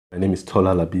My name is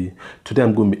Tola Labi. Today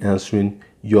I'm going to be answering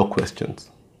your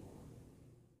questions.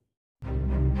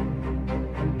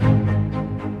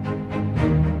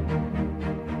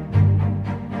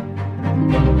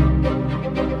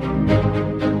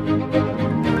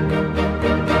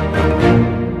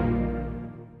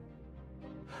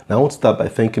 Now, I want to start by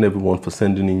thanking everyone for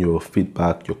sending in your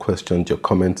feedback, your questions, your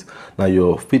comments. Now,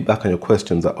 your feedback and your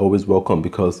questions are always welcome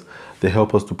because they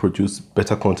help us to produce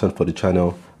better content for the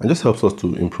channel and just helps us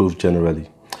to improve generally.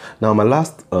 Now, my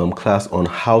last class on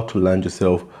how to land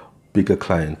yourself bigger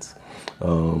clients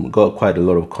got quite a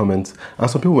lot of comments, and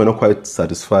some people were not quite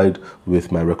satisfied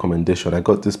with my recommendation. I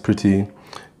got this pretty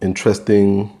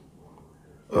interesting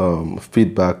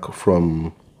feedback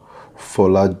from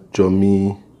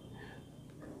Folajomi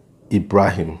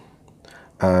Ibrahim,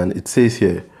 and it says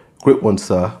here, "Great one,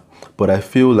 sir, but I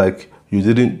feel like you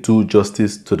didn't do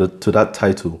justice to that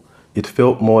title. It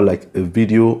felt more like a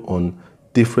video on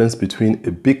difference between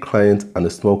a big client and a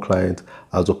small client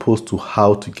as opposed to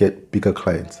how to get bigger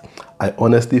clients. I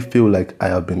honestly feel like I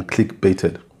have been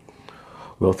clickbaited."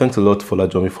 Well, thanks a lot,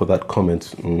 Folajomi, for that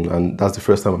comment, and that's the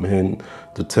first time I'm hearing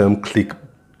the term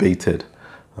clickbaited.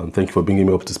 Thank you for bringing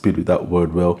me up to speed with that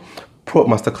word. Well, ProUp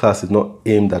Masterclass is not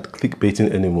aimed at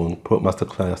clickbaiting anyone. ProUp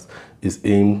Masterclass is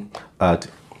aimed at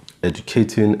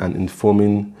educating and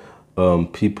informing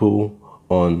people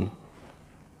on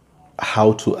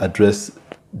how to address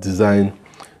design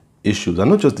issues,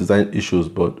 and not just design issues,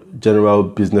 but general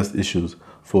business issues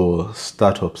for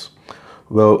startups.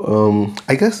 Well,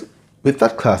 I guess with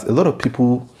that class, a lot of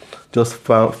people just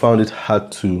found it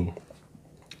hard to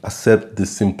accept the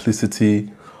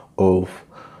simplicity of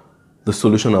the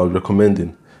solution I was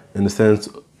recommending, in the sense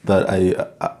that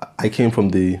I came from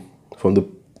the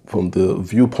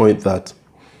viewpoint that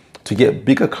to get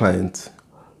bigger clients,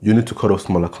 you need to cut off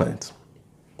smaller clients.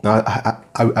 Now,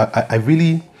 I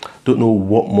really don't know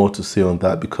what more to say on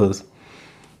that, because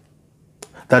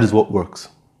that is what works.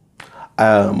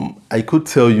 I could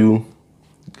tell you,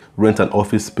 rent an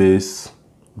office space,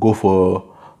 go for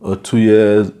a 2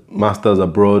 years master's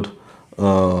abroad,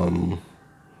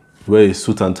 wear a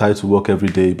suit and tie to work every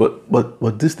day, but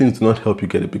these things do not help you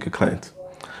get a bigger client.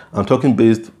 I'm talking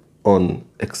based on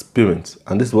experience,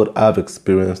 and this is what I've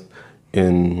experienced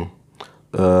in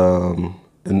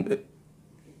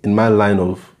my line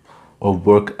of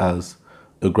work as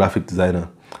a graphic designer.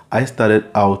 I started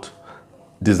out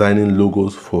designing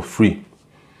logos for free,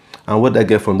 and what I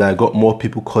get from that, I got more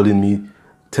people calling me,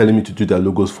 telling me to do their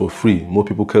logos for free. More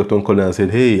people kept on calling and said,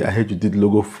 "Hey, I heard you did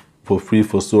logo for free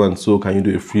for so and so, can you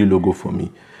do a free logo for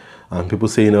me?" And people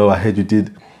saying, "Oh, I heard you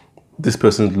did this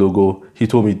person's logo, he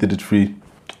told me he did it free,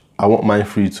 I want mine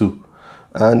free too."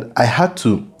 And I had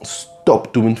to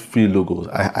stop doing free logos.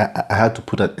 I had to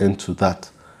put an end to that.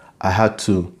 I had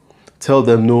to tell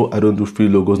them, "No, I don't do free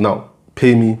logos. Now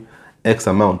pay me X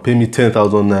amount, pay me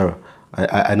 10,000 naira.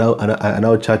 I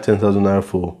now charge 10,000 naira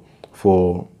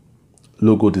for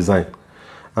logo design."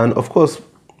 And of course,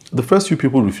 the first few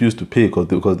people refused to pay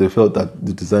because they felt that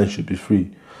the design should be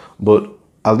free. But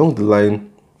along the line,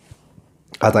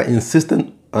 as I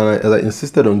insisted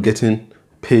on getting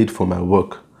paid for my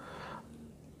work,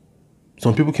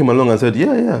 some people came along and said,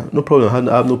 yeah, no problem.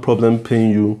 I have no problem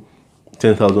paying you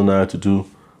 10,000 naira to do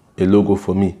a logo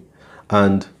for me."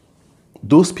 And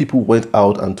those people went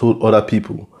out and told other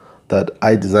people that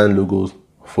I design logos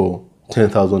for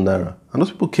 10,000 naira. And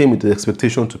those people came with the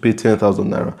expectation to pay 10,000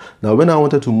 naira. Now, when I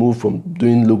wanted to move from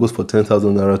doing logos for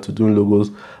 10,000 naira to doing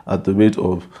logos at the rate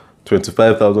of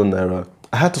 25,000 naira,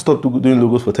 I had to stop doing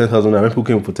logos for 10,000 naira. When people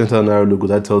came for 10,000 naira logos,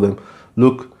 I tell them,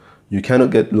 "Look, you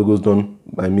cannot get logos done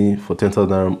by me for 10,000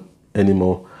 naira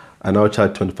anymore. I now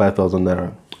charge 25,000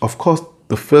 naira. Of course,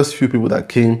 the first few people that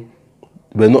came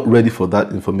were not ready for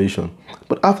that information.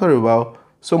 But after a while,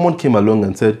 someone came along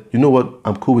and said, "You know what,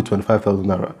 I'm cool with 25,000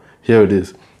 naira. Here it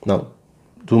is. Now,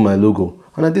 do my logo."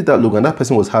 And I did that logo, and that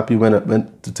person was happy when I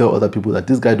went to tell other people that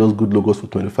this guy does good logos for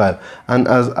 25. And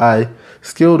as I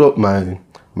scaled up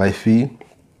my fee,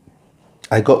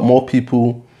 I got more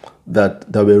people that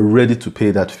were ready to pay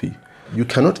that fee. You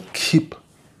cannot keep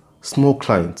small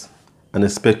clients and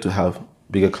expect to have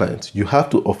bigger clients. You have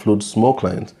to offload small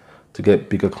clients to get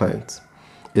bigger clients.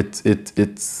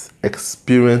 It's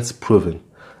experience proven,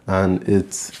 and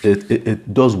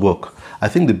it does work. I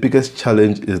think the biggest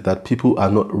challenge is that people are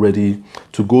not ready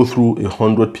to go through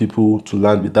 100 people to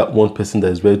land with that one person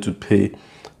that is ready to pay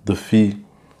the fee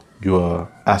you are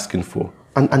asking for.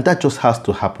 And that just has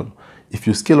to happen. If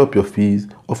you scale up your fees,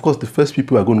 of course, the first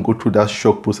people are going to go through that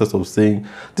shock process of saying,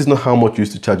 "This is not how much you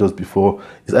used to charge us before."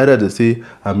 It's either they say,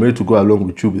 "I'm ready to go along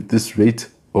with you with this rate,"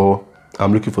 or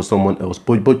I'm looking for someone else.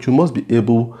 But you must be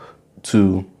able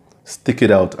to stick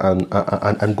it out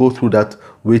and go through that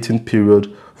waiting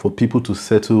period for people to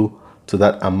settle to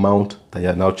that amount that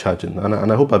you're now charging.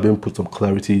 And I hope I've been put some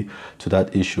clarity to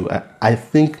that issue. I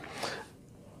think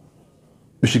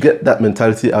we should get that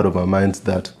mentality out of our minds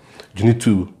that you need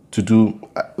to do.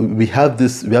 We have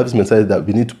this mentality that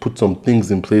we need to put some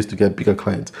things in place to get bigger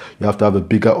clients. You have to have a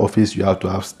bigger office, you have to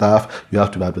have staff, you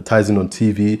have to be advertising on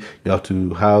TV, you have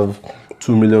to have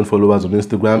 2 million followers on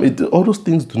Instagram. All those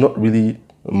things do not really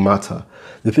matter.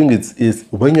 The thing is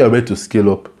when you're ready to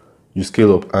scale up, you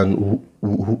scale up, and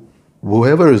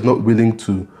whoever is not willing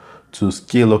to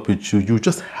scale up with you, you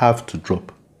just have to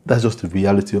drop. That's just the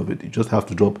reality of it. You just have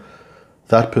to drop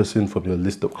that person from your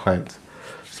list of clients.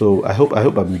 So I hope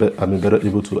I'm better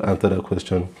able to answer that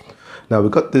question. Now we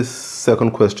got this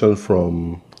second question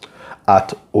from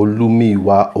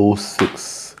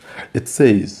 @Olumiwa06. It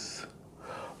says,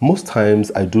 most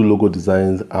times I do logo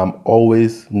designs, I'm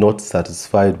always not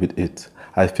satisfied with it.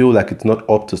 I feel like it's not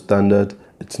up to standard,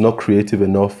 it's not creative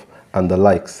enough, and the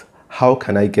likes. How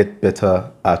can I get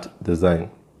better at design?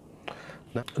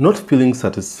 Now, not feeling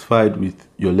satisfied with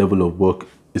your level of work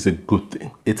is a good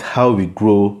thing. It's how we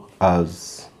grow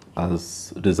as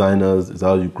designers, is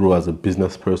how you grow as a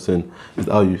business person,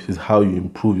 is how you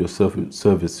improve your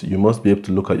service. You must be able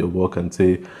to look at your work and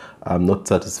say, I'm not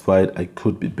satisfied, I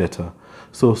could be better.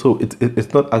 So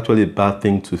it's not actually a bad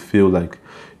thing to feel like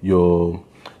your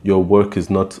work is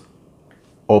not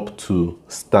up to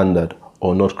standard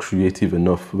or not creative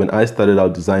enough. When I started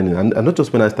out designing, and not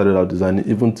just when I started out designing,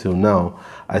 even till now,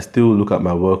 I still look at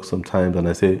my work sometimes and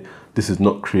I say, this is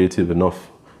not creative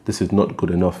enough, this is not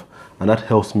good enough. And that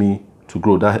helps me to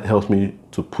grow, that helps me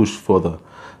to push further.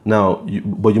 Now,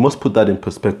 but you must put that in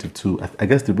perspective too. I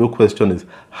guess the real question is,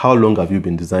 how long have you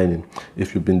been designing?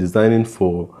 If you've been designing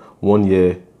for 1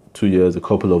 year, 2 years, a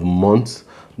couple of months,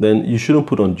 then you shouldn't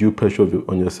put undue pressure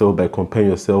on yourself by comparing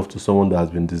yourself to someone that has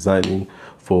been designing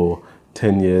for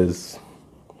 10 years,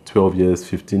 12 years,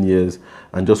 15 years,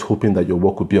 and just hoping that your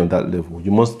work will be on that level.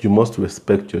 You must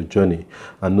respect your journey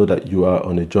and know that you are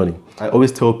on a journey. I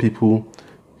always tell people,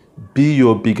 be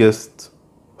your biggest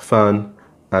fan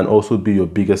and also be your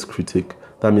biggest critic.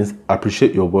 That means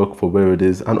appreciate your work for where it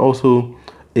is and also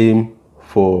aim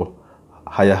for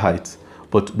higher heights.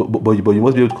 But you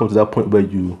must be able to come to that point where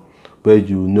you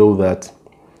know that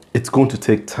it's going to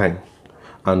take time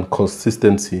and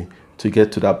consistency to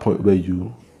get to that point where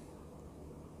you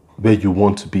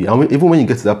want to be. And even when you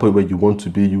get to that point where you want to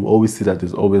be, you always see that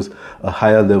there's always a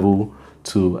higher level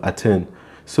to attain.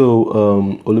 So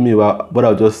Olumiwa, what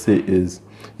I'll just say is,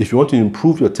 if you want to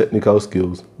improve your technical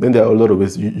skills, then there are a lot of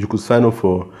ways. You could sign up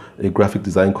for a graphic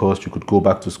design course, you could go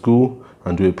back to school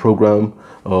and do a program,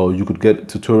 or you could get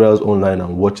tutorials online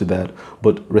and watch that.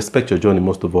 But respect your journey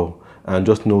most of all, and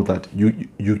just know that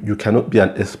you cannot be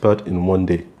an expert in one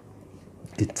day.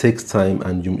 It takes time,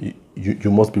 and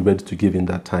you must be ready to give in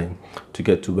that time to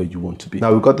get to where you want to be.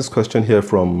 Now, we've got this question here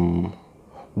from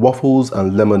Waffles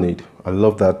and Lemonade. I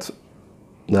love that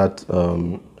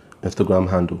Instagram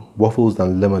handle, Waffles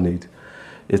and Lemonade.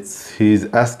 He's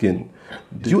asking,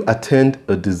 did you attend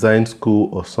a design school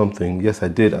or something? Yes, I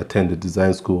did attend a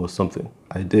design school or something.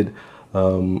 I did.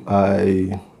 I'll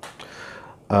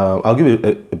give you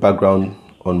a background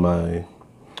on my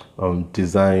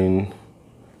design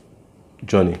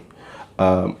journey.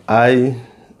 For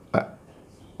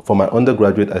my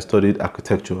undergraduate, I studied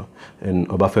architecture in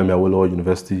Obafemi Awolowo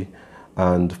University,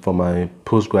 and for my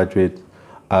postgraduate,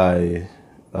 I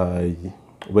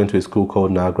went to a school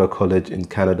called Niagara College in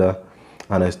Canada,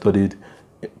 and I studied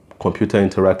computer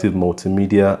interactive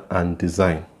multimedia and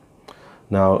design.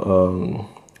 Now,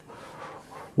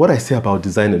 what I say about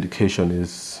design education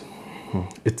is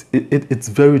it's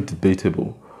very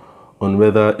debatable on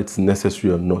whether it's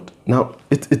necessary or not. Now,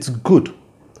 it's good,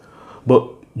 but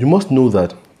you must know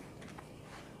that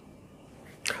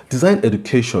design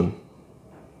education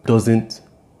doesn't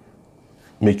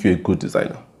make you a good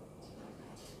designer.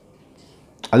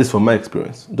 At least from my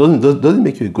experience, doesn't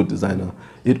make you a good designer.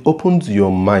 It opens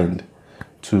your mind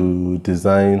to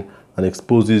design and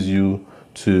exposes you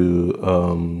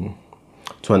to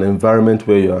an environment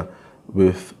where you're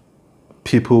with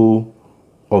people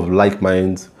of like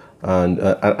minds and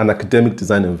an academic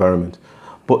design environment.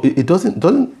 But it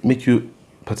doesn't make you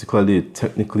particularly a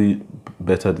technically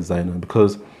better designer,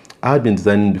 because I had been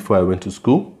designing before I went to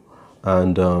school,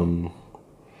 and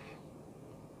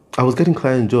I was getting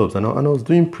client jobs, and I was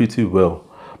doing pretty well.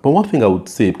 But one thing I would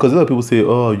say, because a lot of people say,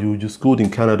 oh, you schooled in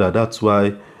Canada, that's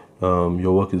why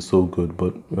your work is so good.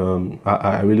 But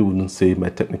I really wouldn't say my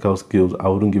technical skills, I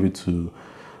wouldn't give it to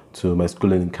to my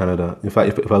schooling in Canada. In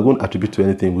fact, if I'm going to attribute to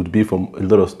anything, it would be from a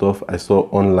lot of stuff I saw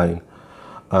online.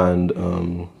 And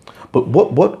but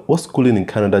what schooling in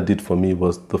Canada did for me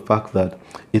was the fact that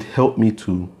it helped me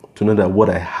to know that what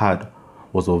I had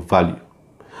was of value,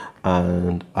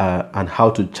 and how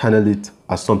to channel it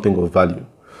as something of value.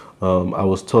 I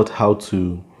was taught how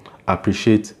to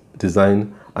appreciate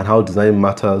design and how design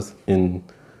matters in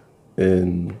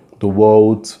the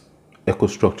world's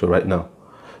ecostructure right now.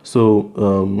 So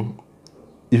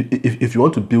if you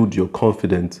want to build your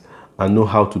confidence and know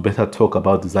how to better talk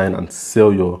about design and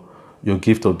sell your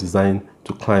gift of design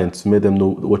to clients to make them know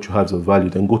what you have is of value,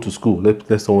 then go to school.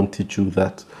 Let someone teach you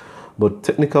that. But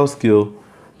technical skill,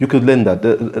 you could learn that.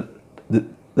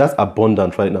 That's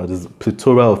abundant right now. There's a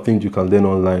plethora of things you can learn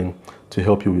online to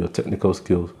help you with your technical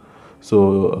skills.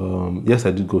 So yes,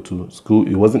 I did go to school.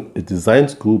 It wasn't a design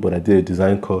school, but I did a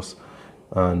design course.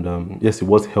 And yes, it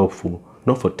was helpful,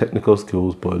 not for technical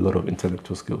skills, but a lot of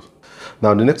intellectual skills.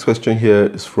 Now, the next question here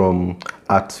is from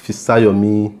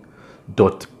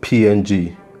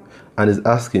 @fisayomi.png and is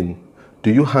asking,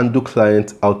 do you handle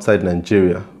clients outside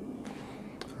Nigeria?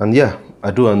 And yeah,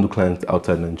 I do handle clients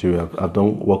outside Nigeria. I've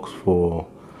done work for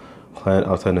clients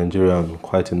outside Nigeria on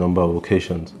quite a number of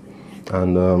occasions.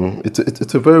 And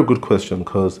it's a very good question,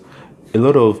 because a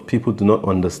lot of people do not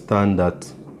understand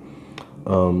that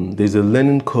there's a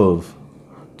learning curve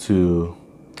to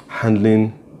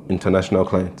handling international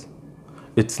clients.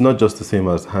 It's not just the same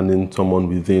as handling someone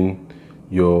within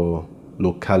your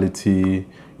locality.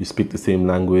 You speak the same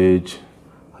language,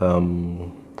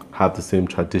 have the same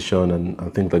tradition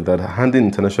and things like that. Handling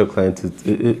international clients,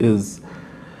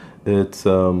 it's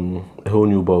a whole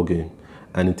new ball game,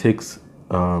 and it takes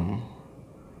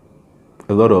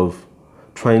a lot of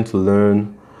trying to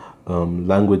learn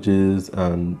languages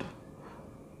and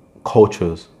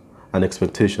cultures and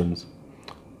expectations.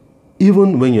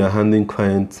 Even when you're handling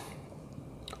clients,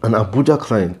 an Abuja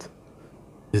client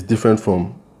is different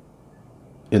from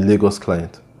a Lagos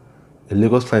client. A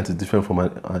Lagos client is different from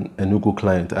an Enugu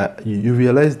client. You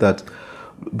realize that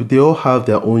they all have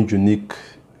their own unique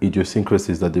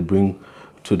idiosyncrasies that they bring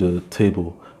to the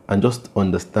table. And just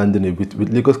understanding it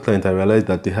with Lagos clients, I realized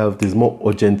that there's more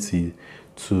urgency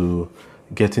to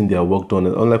getting their work done.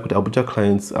 And unlike with Abuja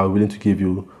clients, are willing to give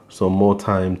you some more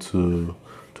time to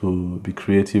be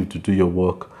creative, to do your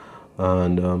work.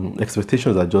 And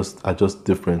expectations are just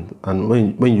different. And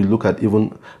when you look at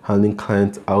even handling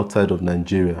clients outside of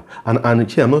Nigeria, and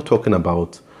here I'm not talking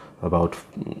about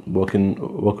working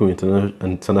with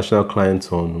international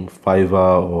clients on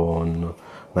Fiverr or on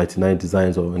 99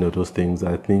 Designs or any of those things.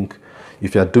 I think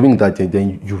if you are doing that,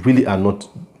 then you really are not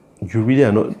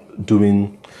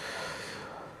doing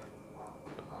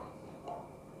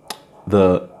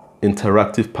the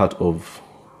interactive part of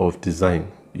design.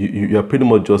 You are pretty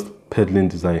much just peddling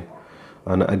design,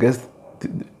 and I guess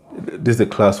this is a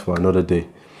class for another day.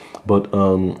 But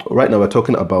right now we're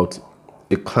talking about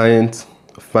a client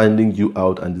finding you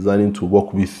out and designing to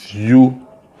work with you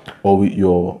or with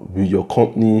your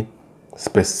company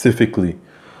specifically,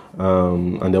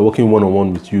 and they're working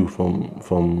one-on-one with you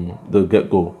from the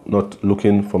get-go, not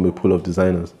looking from a pool of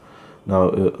designers. Now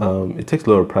it takes a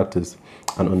lot of practice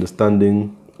and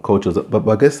understanding cultures, but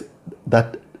I guess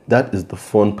that is the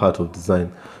fun part of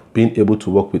design. Being able to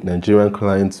work with Nigerian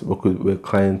clients, work with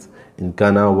clients in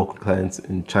Ghana, work with clients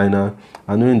in China,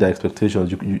 and knowing their expectations.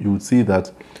 You would see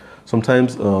that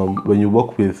sometimes when you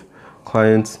work with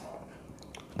clients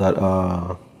that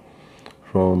are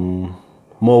from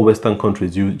more Western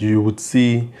countries, you would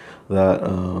see that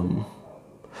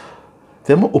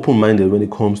they're more open-minded when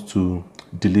it comes to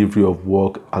delivery of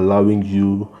work, allowing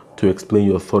you to explain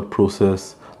your thought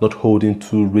process, not holding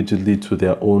too rigidly to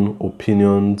their own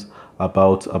opinions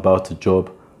about the job,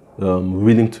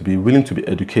 willing to be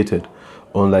educated.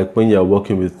 Unlike when you're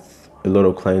working with a lot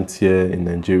of clients here in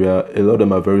Nigeria, a lot of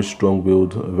them are very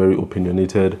strong-willed, very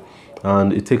opinionated,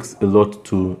 and it takes a lot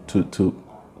to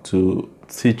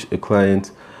teach a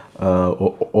client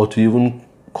or to even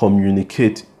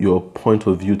communicate your point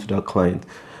of view to that client.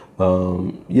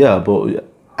 Yeah, but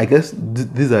I guess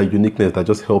these are uniqueness that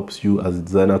just helps you as a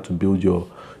designer to build your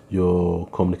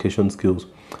communication skills.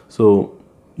 So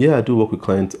yeah, I do work with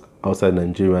clients outside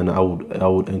Nigeria, and I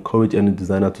would encourage any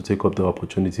designer to take up the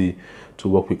opportunity to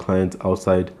work with clients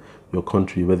outside your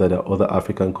country, whether they're other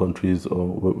African countries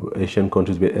or Asian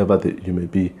countries, wherever you may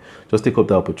be. Just take up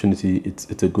the opportunity.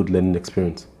 It's a good learning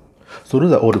experience. So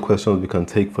those are all the questions we can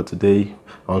take for today.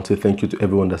 I want to thank you to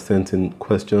everyone that sent in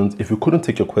questions. If we couldn't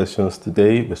take your questions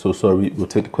today, we're so sorry. We'll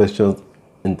take the questions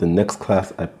in the next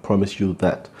class. I promise you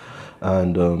that.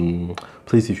 And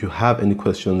please, if you have any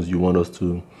questions you want us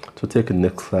to take in the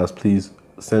next class, please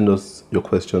send us your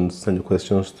questions. Send your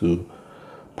questions to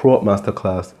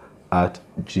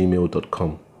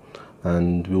proupmasterclass@gmail.com,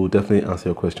 and we will definitely answer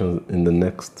your questions in the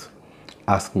next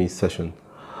Ask Me session.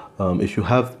 If you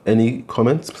have any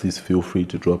comments, please feel free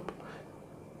to drop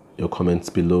your comments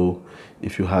below.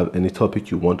 If you have any topic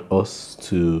you want us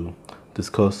to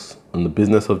discuss on the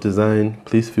business of design,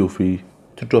 please feel free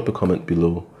to drop a comment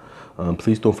below.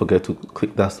 Please don't forget to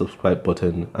click that subscribe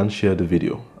button and share the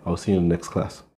video. I'll see you in the next class.